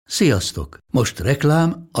Sziasztok! Most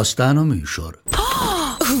reklám, aztán a műsor.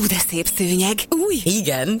 Hú, de szép szőnyeg. Új?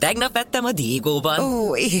 Igen, tegnap vettem a Diegóban.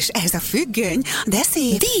 Ó, és ez a függöny, de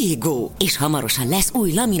szép. Diegó! És hamarosan lesz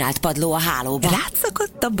új laminált padló a hálóban.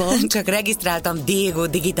 Rátszakadt a bank. Csak regisztráltam Diegó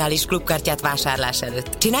digitális klubkártyát vásárlás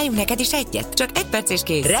előtt. Csináljunk neked is egyet? Csak 1 perc és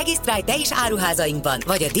kész. Regisztrálj te is áruházainkban,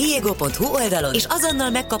 vagy a diego.hu oldalon, és azonnal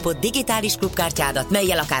megkapod digitális klubkártyádat,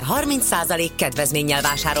 mellyel akár 30% kedvezménnyel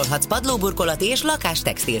vásárolhatsz padlóburkolati és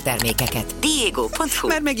lakástextil termékeket. Diego.hu.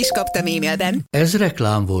 Már meg is kaptam e-mailben. Ez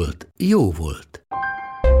reklám volt, jó volt.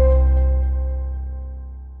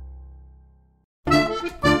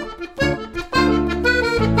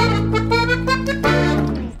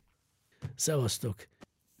 Szevasztok!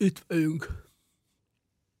 Itt vagyunk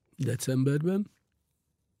decemberben,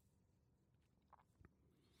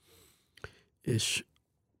 és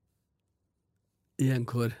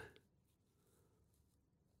ilyenkor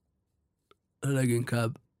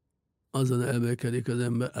leginkább azon elmélkedik az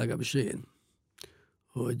ember, legalábbis én,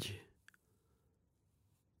 hogy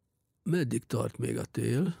meddig tart még a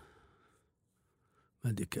tél,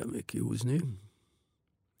 meddig kell még kihúzni,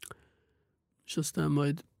 és aztán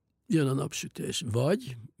majd jön a napsütés.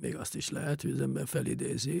 Vagy még azt is lehet, hogy az ember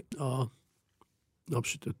felidézi a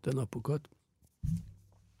napsütötte napokat,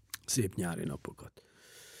 szép nyári napokat.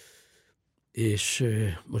 És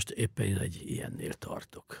most éppen én egy ilyennél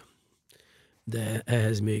tartok. De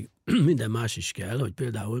ehhez még minden más is kell, hogy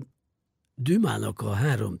például Dumának a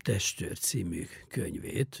 3 testőr című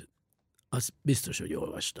könyvét, azt biztos, hogy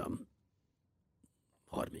olvastam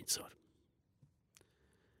 30-szor.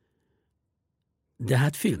 De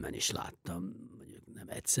hát filmen is láttam, mondjuk nem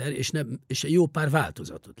egyszer, és egy jó pár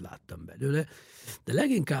változatot láttam belőle, de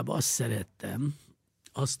leginkább azt szerettem,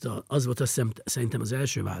 az volt szerintem az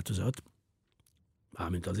első változat,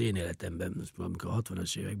 mármint az én életemben, valamikor a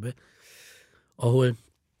 60-as években, ahol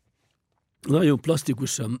nagyon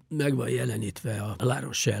plastikusan meg van jelenítve a La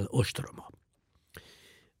Rochelle ostroma.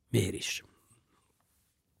 Miért is?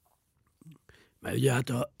 Mert ugye hát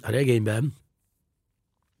a regényben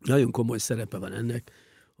nagyon komoly szerepe van ennek,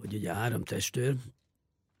 hogy ugye 3 testőr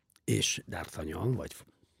és D'Artagnan, vagy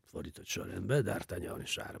fordított sorrendben, D'Artagnan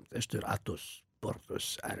és 3 testőr, Athos,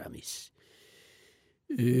 Porthos, Aramis.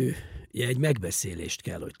 Egy megbeszélést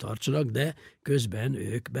kell, hogy tartsanak, de közben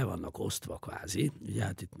ők be vannak osztva kvázi. Ugye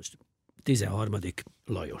hát itt most 13.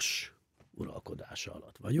 Lajos uralkodása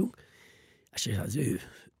alatt vagyunk, és az ő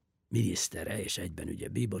minisztere, és egyben ugye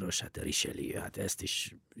bíboros, hát a Richelieu, hát ezt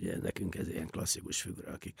is, ugye nekünk ez ilyen klasszikus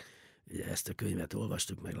figura, akik ugye ezt a könyvet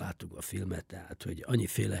olvastuk, meg láttuk a filmet, tehát hogy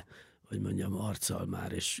annyiféle, hogy mondjam, arccal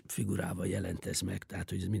már és figurával jelent ez meg, tehát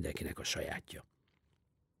hogy ez mindenkinek a sajátja.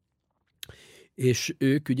 És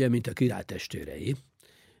ők ugye, mint a király testvérei,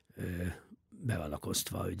 be vannak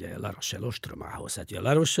osztva ugye La Rochelle ostromához. Hát a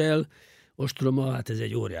La Rochelle ostroma, hát ez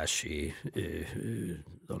egy óriási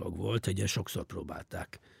dolog volt, ugye sokszor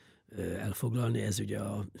próbálták elfoglalni, ez ugye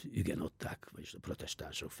a hugenották, vagyis a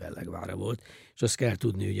protestánsok fellegvára volt, és azt kell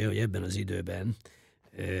tudni ugye, hogy ebben az időben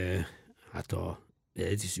hát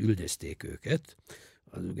üldözték őket,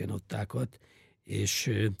 az hugenottákat,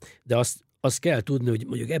 és de azt kell tudni, hogy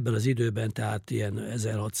mondjuk ebben az időben, tehát ilyen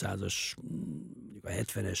 1600-as, a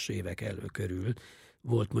 70-es évek körül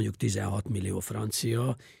volt mondjuk 16 millió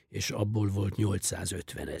francia, és abból volt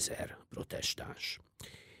 850 000 protestáns.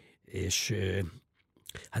 És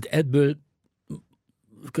hát ebből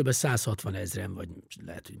kb. 160 000-en, vagy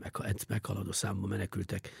lehet, hogy meghaladó számban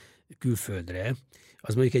menekültek külföldre.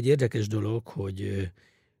 Az mondjuk egy érdekes dolog,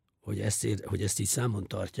 hogy ezt így számon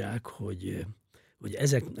tartják, hogy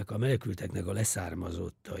ezeknek a menekülteknek a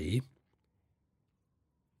leszármazottai,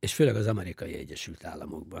 és főleg az Amerikai Egyesült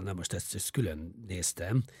Államokban, na most ezt külön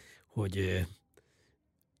néztem, hogy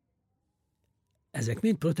ezek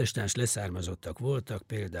mind protestáns leszármazottak voltak,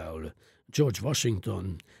 például George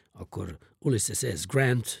Washington, akkor Ulysses S.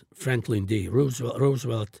 Grant, Franklin D.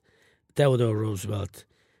 Roosevelt, Theodore Roosevelt,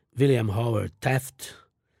 William Howard Taft,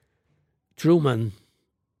 Truman,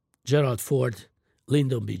 Gerald Ford,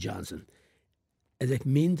 Lyndon B. Johnson. Ezek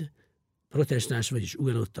mind protestáns, vagyis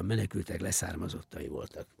ugyanottan menekültek leszármazottai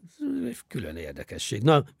voltak. Külön érdekesség.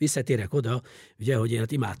 Na, visszatérek oda, ugye, hogy én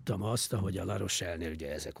imádtam azt, ahogy a La Rochelle-nél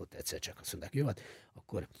ugye ezek ott egyszer csak azt mondták, jó, hát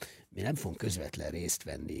akkor mi nem fogunk közvetlen részt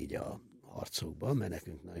venni így a harcokban, mert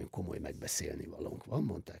nekünk nagyon komoly megbeszélni valónk van,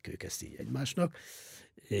 mondták ők ezt így egymásnak,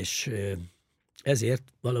 és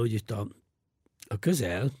ezért valahogy itt a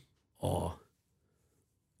közel a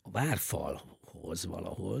várfalhoz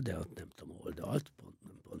valahol, de ott nem tudom oldalt,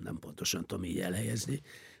 nem pontosan tudom így elhelyezni,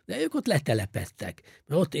 de ők ott letelepedtek,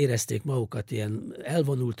 mert ott érezték magukat ilyen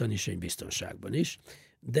elvonultan is, és biztonságban is,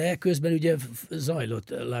 de közben ugye zajlott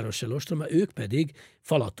La Rochelle ostroma, ők pedig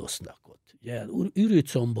falatoznak ott. Ugye,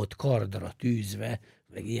 ürücombot kardra tűzve,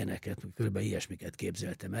 meg ilyeneket, körülbelül ilyesmiket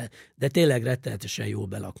képzeltem el, de tényleg rettenetesen jól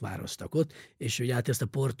belakmároztak ott, és ugye hát ezt a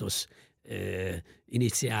Porthos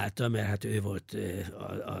iniciálta, mert hát ő volt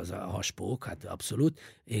az a haspók, hát abszolút.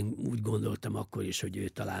 Én úgy gondoltam akkor is, hogy ő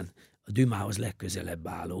talán a Dumashoz legközelebb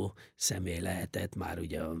álló személy lehetett már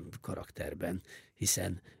ugye a karakterben,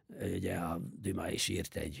 hiszen ugye a Dumas is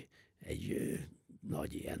írt egy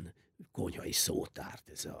nagy ilyen konyhai szótárt,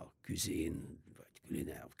 ez a Cuisine,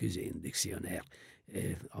 vagy Cuisine Dictionnaire,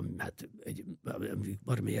 hát egy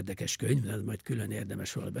baromi érdekes könyv, de majd külön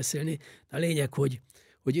érdemes róla beszélni. A lényeg, hogy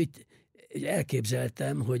itt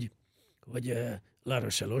elképzeltem, hogy La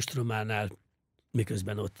Rochelle ostrománál,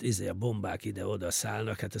 miközben ott a bombák ide-oda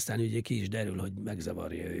szállnak, hát aztán ugye ki is derül, hogy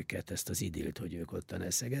megzavarja őket ezt az idilt, hogy ők ottan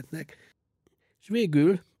eszegetnek. És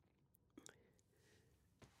végül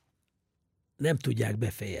nem tudják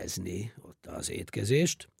befejezni ott az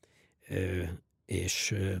étkezést,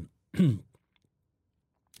 és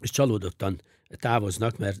csalódottan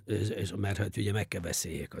távoznak, mert hát ugye meg kell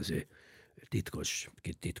beszéljék az ő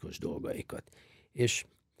titkos dolgaikat. És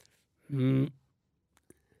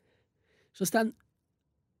aztán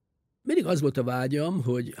mindig az volt a vágyam,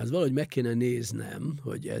 hogy az valahogy meg kéne néznem,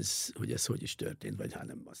 hogy ez hogy is történt, vagy hát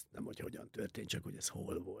nem hogy hogyan történt, csak hogy ez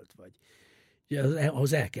hol volt, vagy ugye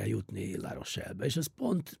ahhoz el kell jutni La Rochelle-be, és az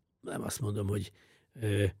pont nem azt mondom, hogy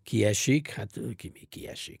kiesik, hát mi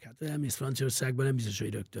kiesik? Hát elmész Franciaországban, nem biztos, hogy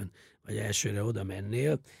rögtön vagy elsőre oda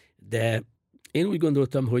mennél, de én úgy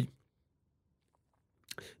gondoltam, hogy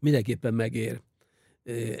mindenképpen megér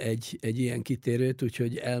egy ilyen kitérőt,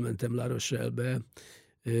 úgyhogy elmentem La Rochelle-be.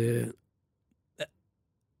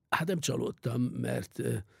 Hát nem csalódtam, mert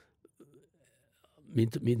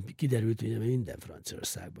mint kiderült, ugye minden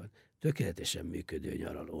Franciaországban tökéletesen működő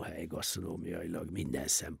nyaralóhely gasztronómiailag minden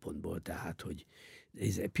szempontból, tehát, hogy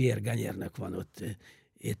Pierre Gagniernek van ott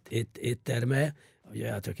étterme,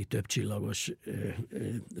 ugye, hát, aki több csillagos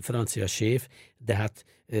francia séf, de hát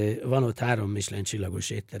van ott 3 Michelin csillagos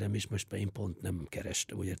étterem is, most én pont nem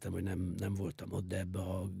kerestem, úgy értem, hogy nem voltam ott, de ebbe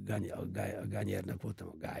a Gagniernek voltam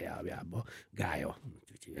a Gályájába, Gája,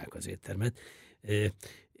 úgy hívják az éttermet,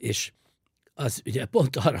 és az ugye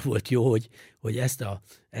pont arra volt jó, hogy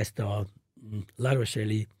ezt a La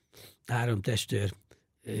Rochelle-i 3 testőr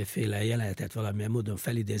féle jelenetet valamilyen módon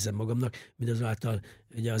felidézem magamnak, mindazáltal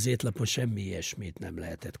ugye az étlapon semmi ilyesmit nem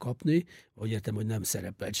lehetett kapni, úgy értem, hogy nem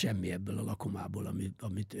szerepelt semmi ebből a lakomából,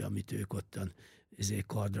 amit ők ottan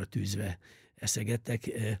kardra tűzve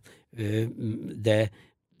eszegettek, de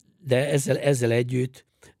ezzel együtt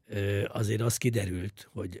azért az kiderült,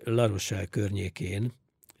 hogy La Rochelle környékén,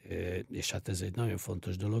 és hát ez egy nagyon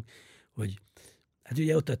fontos dolog, hogy hát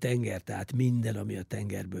ugye ott a tenger, tehát minden, ami a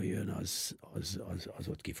tengerből jön, az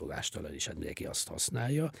ott kifogástalan, és hát mindenki azt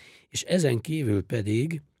használja. És ezen kívül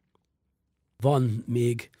pedig van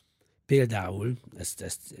még például,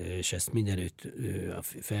 ezt mindenütt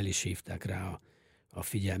fel is hívták rá a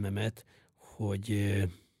figyelmemet, hogy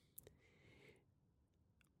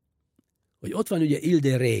ott van ugye Ile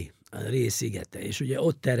de Ré, a Ré szigete, és ugye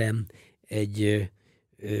ott terem egy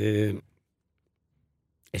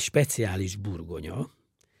speciális burgonya,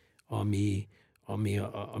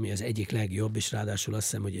 ami az egyik legjobb, és ráadásul azt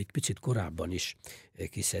hiszem, hogy egy picit korábban is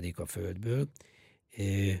kiszedik a földből.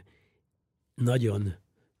 Nagyon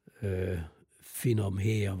finom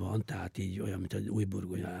héja van, tehát így olyan, mint az új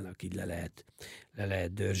burgonyának így le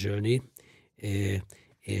lehet dörzsölni,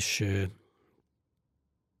 és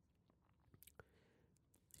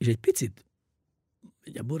egy picit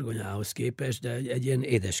a burgonyához képest, de egy ilyen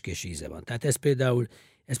édeskés íze van. Tehát ez például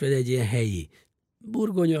egy ilyen helyi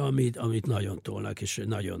burgonya, amit nagyon tolnak, és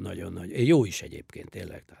nagyon-nagyon jó is egyébként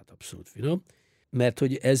tényleg, tehát abszolút finom. Mert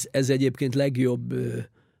hogy ez egyébként legjobb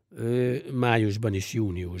májusban és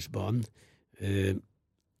júniusban,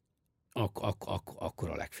 akkor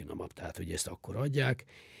a legfinomabb, tehát hogy ezt akkor adják.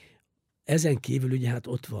 Ezen kívül ugye hát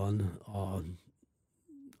ott van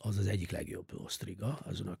az egyik legjobb osztriga,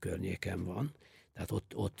 azon a környéken van, tehát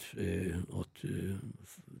ott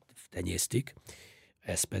tenyésztik,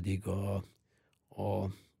 ez pedig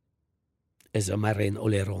ez a Marraine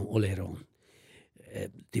Oléron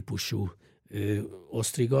típusú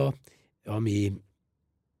osztriga, ami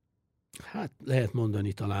hát lehet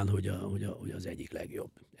mondani talán, hogy az egyik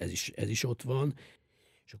legjobb. Ez is ott van.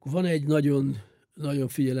 És akkor van egy nagyon, nagyon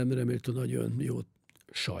figyelemre méltó, nagyon jó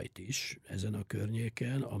sajt is ezen a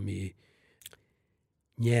környéken, ami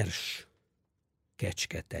nyers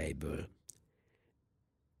kecsketejből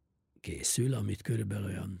készül, amit körülbelül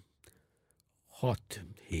olyan 6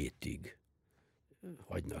 hétig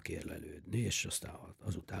hagynak érlelődni, és aztán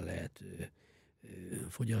azután lehet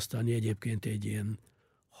fogyasztani. Egyébként egy ilyen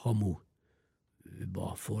hamuba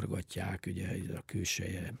forgatják, ugye a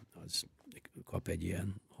külseje az kap egy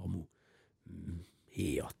ilyen hamu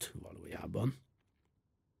héjat valójában.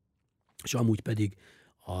 És amúgy pedig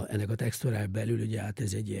ennek a textúrája belül, ugye hát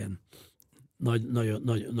ez egy ilyen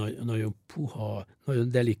nagyon puha, nagyon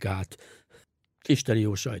delikát, isteni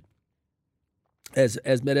jó sajt.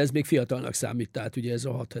 Mert ez még fiatalnak számít, tehát ugye ez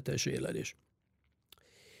a 6 hetes érlelés.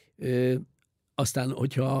 Aztán,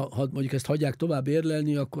 hogyha mondjuk ezt hagyják tovább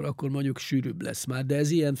érlelni, akkor mondjuk sűrűbb lesz már, de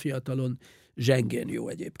ez ilyen fiatalon zsengén jó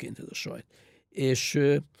egyébként ez a sajt. És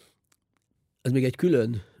ez még egy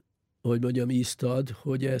külön, hogy mondjam, ízt ad,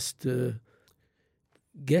 hogy ezt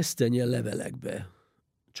gesztenye levelekbe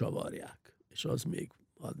csavarják, és az még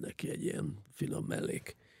ad neki egy ilyen finom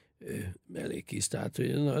mellékíz, tehát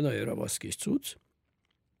nagyon ravasz kis cucc.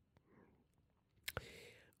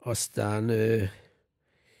 Aztán,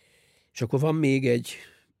 és akkor van még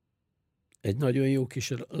egy nagyon jó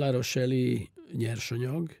kis La Rochelle-i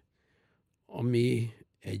nyersanyag, ami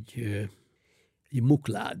egy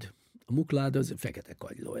muklád. A muklád az fekete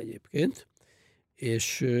kagyló egyébként,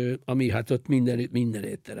 és ami hát ott minden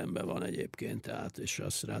étteremben van egyébként, tehát, és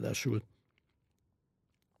azt ráadásul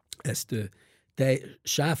ezt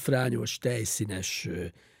sáfrányos, tejszínes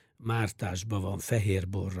mártásban van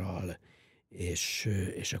fehérborral,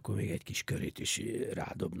 és akkor még egy kis körét is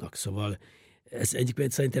rádobnak. Szóval ez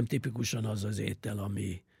egyébként szerintem tipikusan az az étel,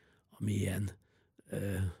 ami ilyen,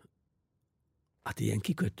 hát ilyen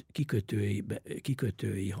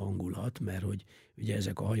kikötői hangulat, mert hogy ugye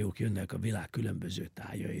ezek a hajók jönnek a világ különböző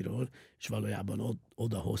tájairól, és valójában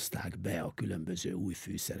oda hozták be a különböző új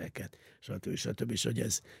fűszereket, stb. És hogy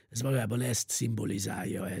ez valójában ezt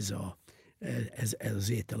szimbolizálja ez az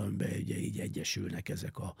étel, amiben ugye így egyesülnek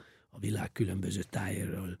ezek a világ különböző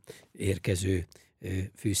tájairól érkező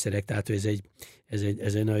fűszerek. Tehát ez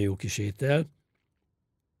egy nagyon jó kis étel.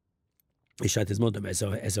 És hát ez mondom,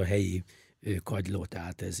 ez a helyi kagyló,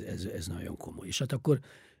 tehát ez nagyon komoly. És hát akkor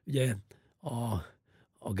ugye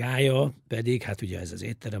a gálya pedig, hát ugye ez az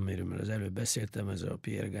étterem, amiről az előbb beszéltem, ez a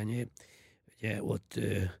Pierre Gagné, ugye ott,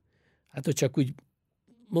 hát hogy csak úgy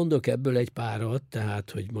mondok ebből egy párat,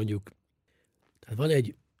 tehát hogy mondjuk, tehát van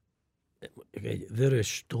egy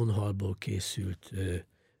vörös tonhalból készült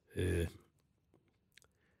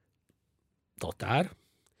tatár,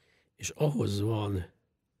 és ahhoz van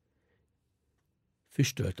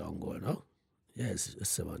füstölt angolna, ugye ez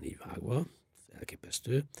össze van így vágva,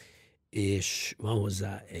 elképesztő, és van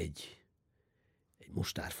hozzá egy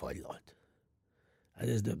mustárfagylalt. Hát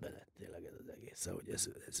ez döbbenet, tényleg ez az egész, hogy ez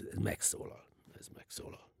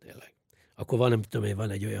megszólal, tényleg. Akkor van, nem tudom én, van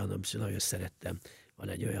egy olyan, amit nagyon szerettem, van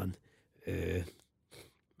egy olyan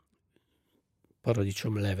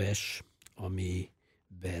paradicsomleves,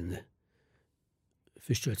 amiben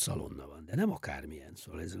füstölt szalonna van, de nem akármilyen,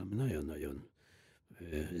 szóval ez nagyon-nagyon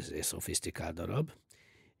egy szofisztikált darab,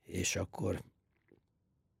 és akkor,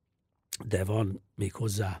 de van még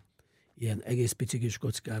hozzá ilyen egész pici kis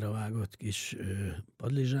kockára vágott kis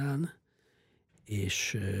padlizsán,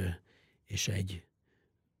 és egy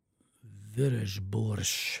vörös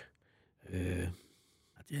bors,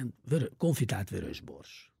 hát ilyen konfitált vörös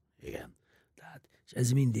bors, igen. Tehát, és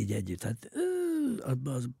ez mindig együtt, hát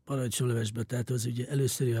abban a paradicsomlevesben, tehát az ugye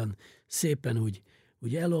először olyan szépen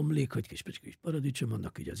úgy elomlik, hogy kis paradicsom,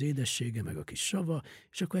 annak ugye az édessége, meg a kis sava,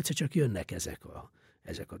 és akkor egyszer csak jönnek ezek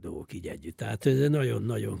a dolgok így együtt. Tehát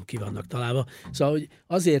nagyon-nagyon ki vannak találva. Szóval, hogy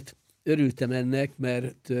azért örültem ennek,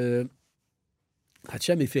 mert hát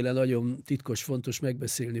semmiféle nagyon titkos, fontos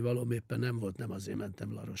megbeszélni valóm éppen nem volt, nem azért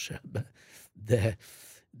mentem La Rochelle-be,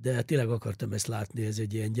 de tényleg akartam ezt látni, ez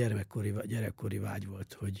egy ilyen gyerekkori vágy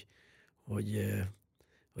volt,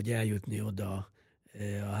 hogy eljutni oda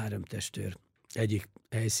a Három testőr egyik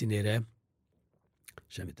helyszínére,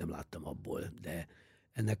 semmit nem láttam abból, de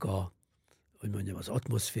ennek az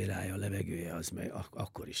atmoszférája, a levegője, az meg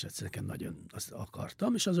akkor is ezt nekem nagyon azt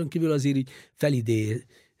akartam, és azon kívül azért így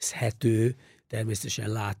felidézhető, természetesen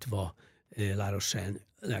látva La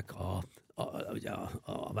Rochelle-nek a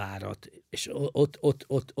várat, és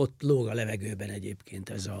ott lóg a levegőben egyébként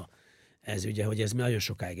ez ugye, hogy ez nagyon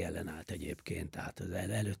sokáig ellenállt egyébként, tehát az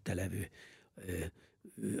előtte levő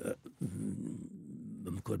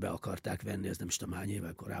amikor be akarták venni, ez nem is tudom hány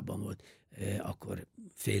évvel korábban volt, akkor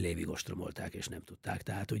fél évig ostromolták, és nem tudták.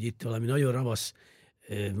 Tehát, hogy itt valami nagyon ravasz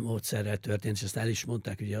módszerrel történt, és azt el is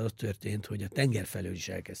mondták, hogy az történt, hogy a tenger felől is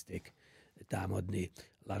elkezdték támadni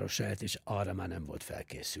La Rochelle-t, és arra már nem volt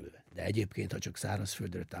felkészülve. De egyébként, ha csak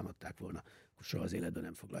szárazföldről támadták volna, akkor soha az életben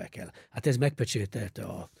nem foglalják el. Hát ez megpecsételte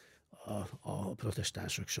a a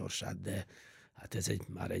protestánsok sorsát, de hát ez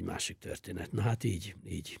már egy másik történet. Na hát így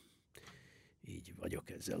vagyok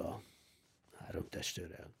ezzel a 3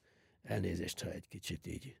 testvérrel. Elnézést, ha egy kicsit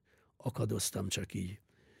így akadoztam, csak így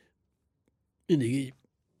mindig így,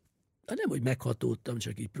 hát nem, hogy meghatódtam,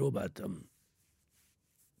 csak így próbáltam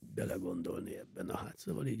belegondolni ebben.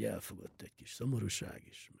 Szóval így elfogott egy kis szomorúság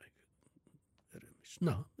is, meg öröm is.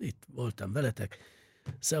 Na, itt voltam veletek.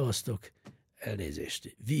 Szevasztok,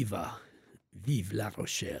 elnézést. Vive La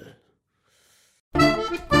Rochelle!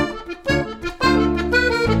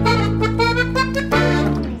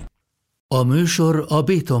 A műsor a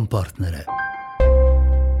Béton partnere.